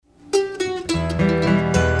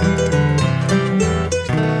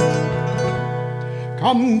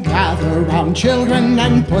Come gather round, children,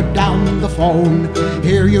 and put down the phone.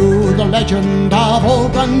 Hear you the legend of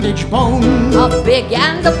old Brundage Bone. A big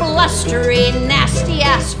and a blustery,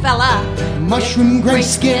 nasty-ass fella. Mushroom grey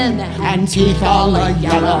skin and teeth all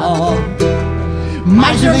a-yellow.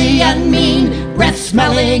 Miserly and mean, breath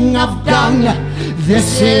smelling of dung.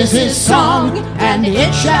 This is his song, and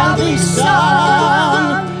it shall be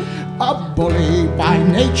sung. A bully by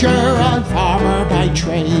nature, a farmer by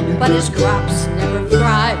trade. But his crops never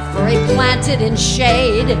thrive, for he planted in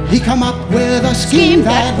shade. He come up with a scheme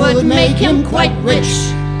that would make him quite rich.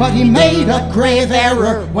 But he made a grave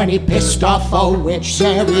error when he pissed off a witch.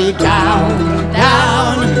 Derry down,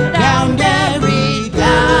 down, down, Derry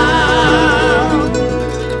down.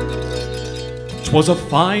 'Twas a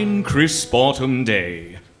fine crisp autumn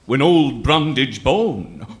day when old Brundage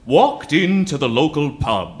Bone walked into the local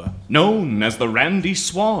pub, known as the Randy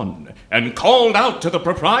Swan, and called out to the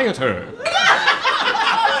proprietor.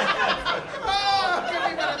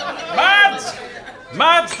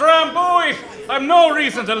 Mads Drambuie! I've no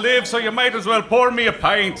reason to live, so you might as well pour me a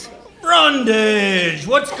pint. Brundage,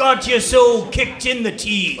 what's got you so kicked in the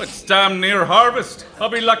teeth? It's damn near harvest. I'll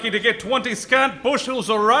be lucky to get 20 scant bushels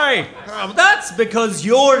of rye. That's because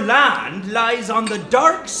your land lies on the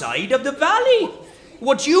dark side of the valley.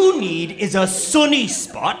 What you need is a sunny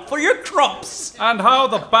spot for your crops. And how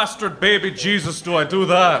the bastard baby Jesus do I do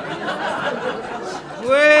that?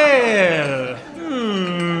 Well,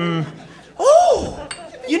 Oh,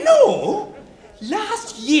 you know,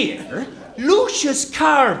 last year, Lucius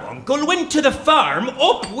Carbuncle went to the farm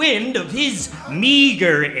upwind of his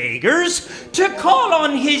meagre acres to call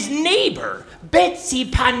on his neighbour, Betsy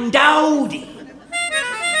Pandowdy.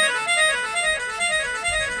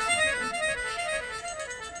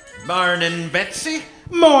 Morning, Betsy.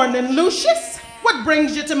 Morning, Lucius. What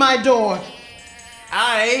brings you to my door?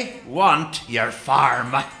 I want your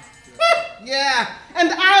farm. Yeah,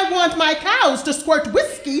 and I want my cows to squirt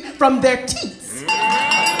whiskey from their teats.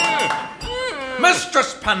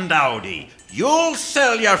 Mistress Pandowdy, you'll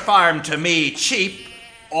sell your farm to me cheap,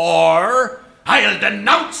 or I'll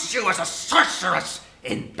denounce you as a sorceress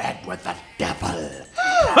in bed with the devil.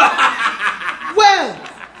 Well,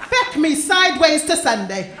 feck me sideways to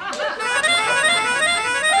Sunday.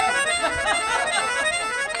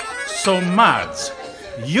 So, Mads,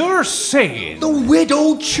 you're saying... The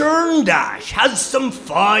widow Churndash has some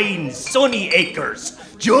fine sunny acres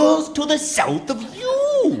just to the south of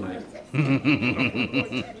you.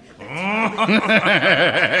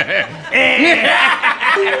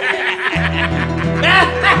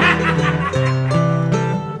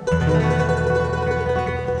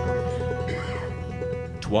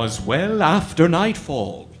 'Twas well after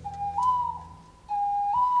nightfall,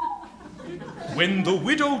 when the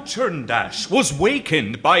widow Churndash was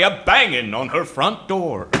wakened by a banging on her front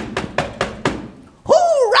door.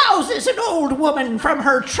 Who rouses an old woman from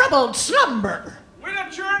her troubled slumber? Widow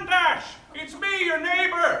Churndash, it's me, your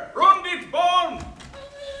neighbour, Brundage Bone.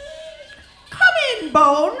 Come in,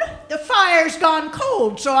 Bone. The fire's gone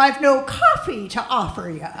cold, so I've no coffee to offer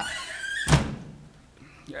you.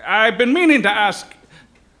 I've been meaning to ask,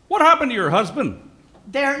 what happened to your husband?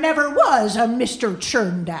 There never was a Mr.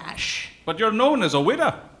 Churndash. But you're known as a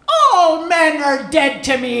widow. All men are dead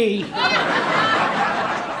to me.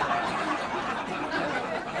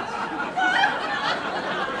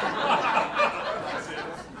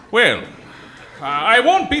 Well, I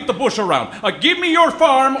won't beat the bush around. Give me your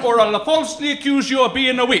farm or I'll falsely accuse you of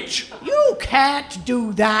being a witch. You can't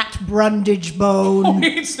do that, Brundage Bone. Oh,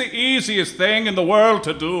 it's the easiest thing in the world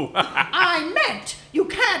to do. I meant you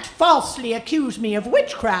can't falsely accuse me of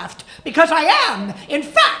witchcraft, because I am, in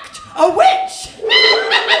fact, a witch.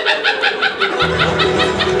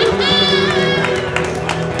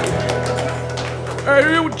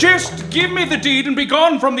 You just give me the deed and be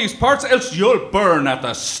gone from these parts, else you'll burn at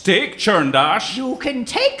the stake, Churndash. You can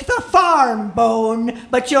take the farm, Bone,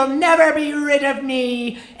 but you'll never be rid of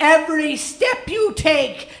me. Every step you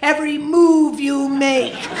take, every move you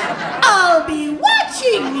make, I'll be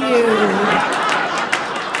watching you.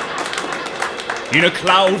 In a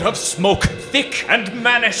cloud of smoke, thick and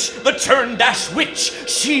mannish, the Churndash witch,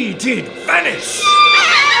 she did vanish.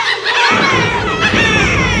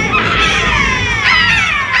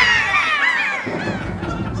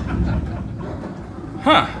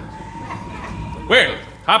 Huh. Well,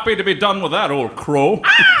 happy to be done with that old crow.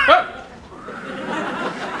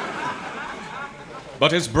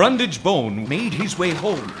 But as Brundage Bone made his way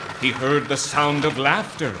home, he heard the sound of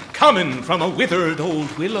laughter coming from a withered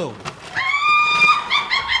old willow.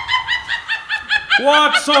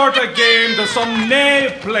 What sort of game does some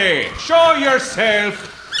knave play? Show yourself.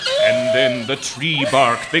 And then the tree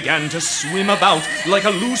bark began to swim about like a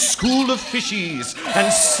loose school of fishies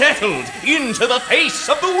and settled into the face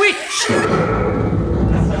of the witch.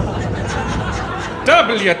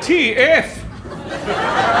 WTF!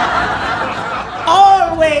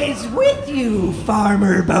 Always with you,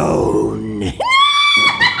 Farmer Bone.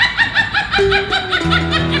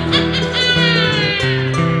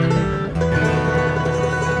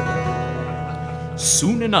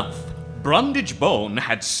 Soon enough, Brundage Bone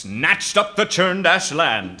had snatched up the Churndash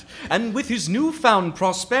land, and with his newfound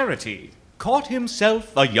prosperity, caught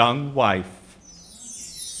himself a young wife.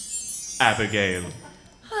 Abigail.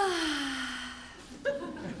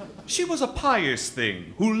 She was a pious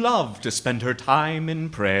thing who loved to spend her time in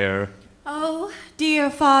prayer. Oh, dear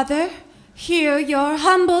father, hear your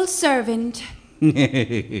humble servant.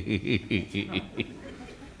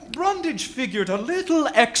 Brundage figured a little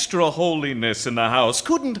extra holiness in the house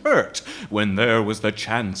couldn't hurt when there was the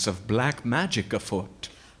chance of black magic afoot.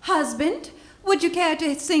 Husband, would you care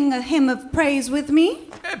to sing a hymn of praise with me?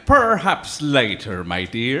 Perhaps later, my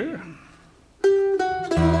dear.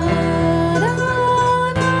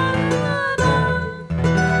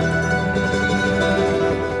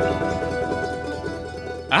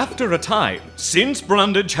 After a time, since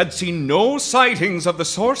Brundage had seen no sightings of the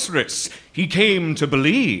sorceress, he came to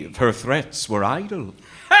believe her threats were idle.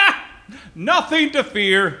 Ha! Nothing to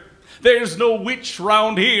fear. There's no witch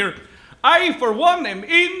round here. I, for one, am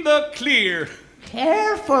in the clear.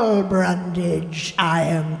 Careful, Brundage. I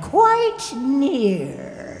am quite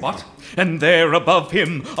near. What? And there above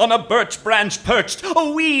him, on a birch branch perched,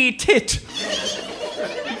 a wee tit.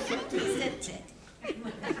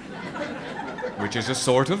 Which is a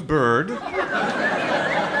sort of bird.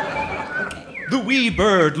 The wee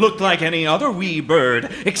bird looked like any other wee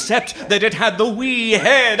bird, except that it had the wee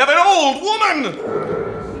head of an old woman.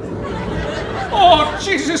 Oh,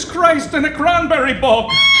 Jesus Christ, and a cranberry bog!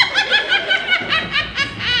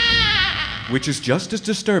 Which is just as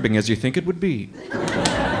disturbing as you think it would be.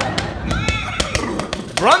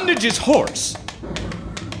 Brundage's horse.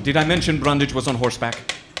 Did I mention Brundage was on horseback?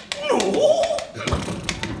 No!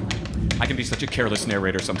 I can be such a careless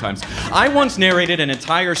narrator sometimes. I once narrated an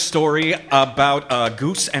entire story about a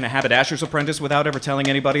goose and a haberdasher's apprentice without ever telling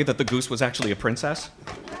anybody that the goose was actually a princess.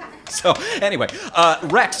 So, anyway,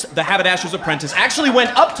 Rex, the haberdasher's apprentice, actually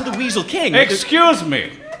went up to the Weasel King. Excuse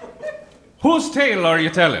me. Whose tale are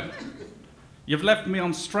you telling? You've left me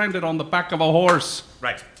unstranded on the back of a horse.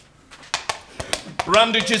 Right.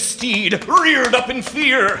 Brundage's steed reared up in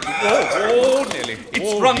fear. Oh, Nelly.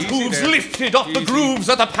 Its front hooves lifted off the grooves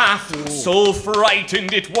of the path. So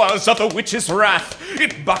frightened it was of the witch's wrath.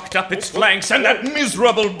 It bucked up its flanks, and that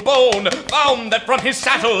miserable Bone found that from his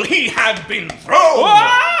saddle he had been thrown.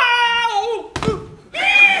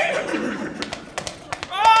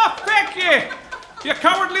 Ah, Becky! You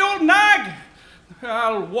cowardly old nag!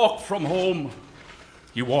 I'll walk from home.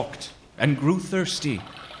 He walked and grew thirsty.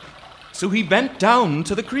 So he bent down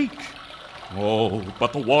to the creek. Oh,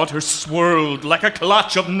 but the water swirled like a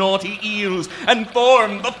clutch of naughty eels and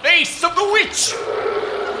formed the face of the witch.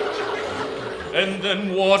 And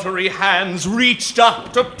then watery hands reached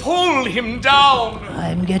up to pull him down.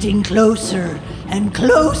 I'm getting closer and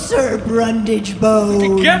closer, Brundage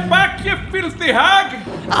Bone. Get back, you filthy hag!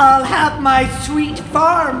 I'll have my sweet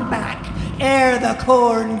farm back ere the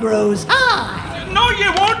corn grows high. No,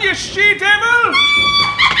 you won't, you she-devil!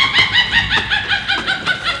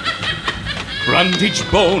 Brundage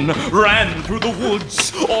Bone ran through the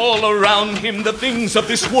woods. All around him, the things of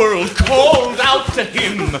this world called out to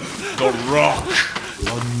him. The rock.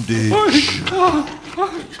 Brundage.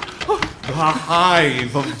 The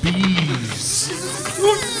hive of bees.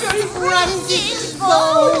 Brundage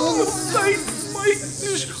Bone.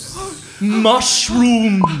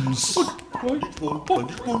 Mushrooms.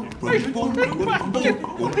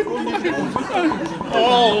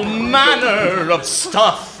 All manner of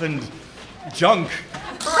stuff and junk.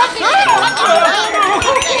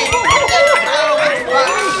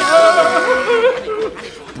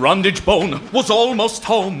 Brundage Bone was almost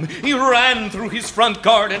home. He ran through his front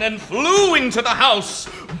garden and flew into the house,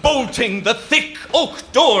 bolting the thick oak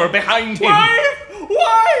door behind him.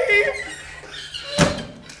 Wife!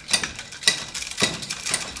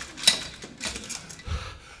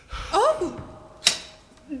 Oh,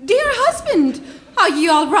 dear husband, are ye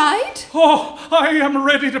all right? Oh, I am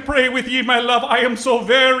ready to pray with ye, my love. I am so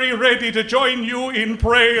very ready to join you in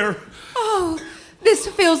prayer. Oh, this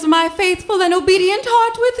fills my faithful and obedient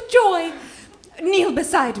heart with joy. Kneel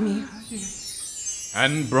beside me.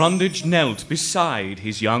 And Brundage knelt beside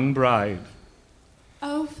his young bride.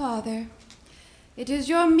 Oh, Father, it is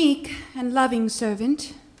your meek and loving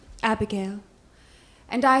servant, Abigail.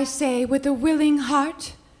 And I say with a willing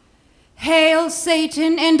heart, hail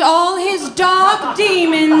Satan and all his dog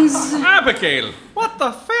demons. Abigail, what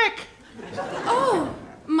the feck? Oh,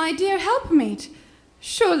 my dear helpmate,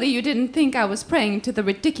 surely you didn't think I was praying to the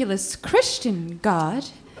ridiculous Christian God?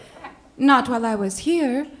 Not while I was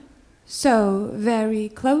here, so very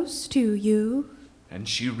close to you. And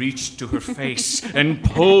she reached to her face and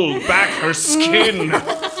pulled back her skin,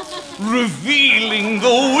 revealing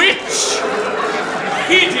the witch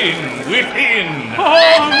hidden within.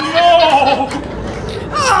 Oh, no!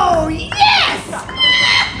 Oh, yes!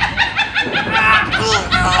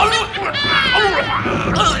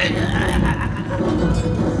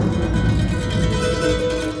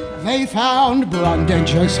 They found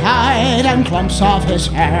Brundage's hide and clumps of his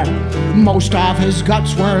hair. Most of his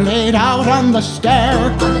guts were laid out on the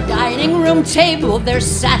stair. On the dining room table there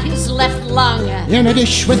sat his left lung. In a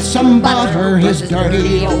dish with some butter, his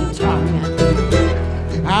dirty old tongue.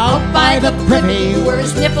 Out by the privy were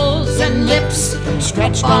his nipples and lips.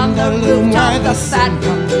 Stretched on the loom were the fat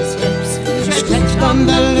from his hips. Stretched on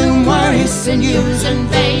the loom were his sinews and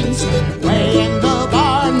veins. Way in the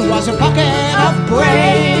barn was a bucket of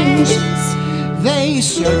brains. They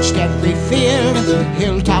searched every field,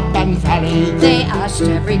 hilltop and valley. They asked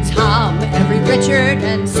every Tom, every Richard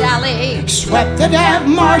and Sally. Swept the damp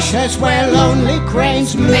marshes where lonely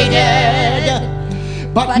cranes mated.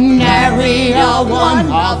 But nary a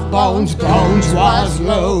one of Bones was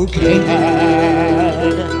located.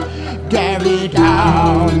 Derry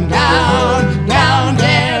down, down, down,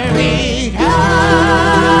 Derry.